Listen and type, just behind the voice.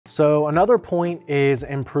So another point is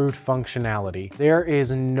improved functionality. There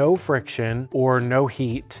is no friction or no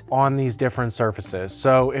heat on these different surfaces.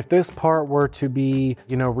 So if this part were to be,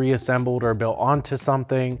 reassembled or built onto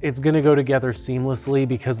something, it's gonna go together seamlessly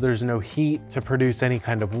because there's no heat to produce any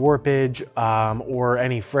kind of warpage or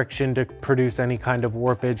any friction to produce any kind of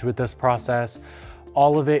warpage with this process.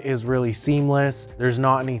 All of it is really seamless. There's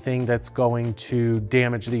not anything that's going to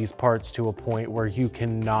damage these parts to a point where you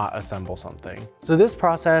cannot assemble something. So this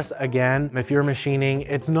process, again, if you're machining,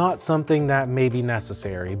 it's not something that may be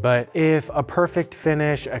necessary, but if a perfect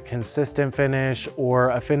finish, a consistent finish,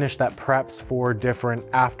 or a finish that preps for different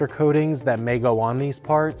after coatings that may go on these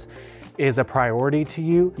parts is a priority to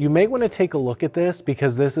you, you may want to take a look at this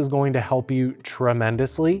because this is going to help you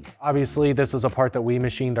tremendously. Obviously, this is a part that we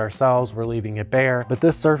machined ourselves. We're leaving it bare, but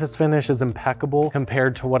this surface finish is impeccable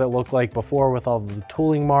compared to what it looked like before with all the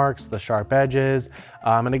tooling marks, the sharp edges.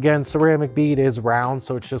 And again, ceramic bead is round,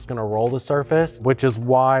 so it's just going to roll the surface, which is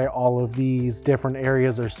why all of these different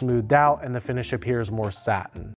areas are smoothed out and the finish appears more satin.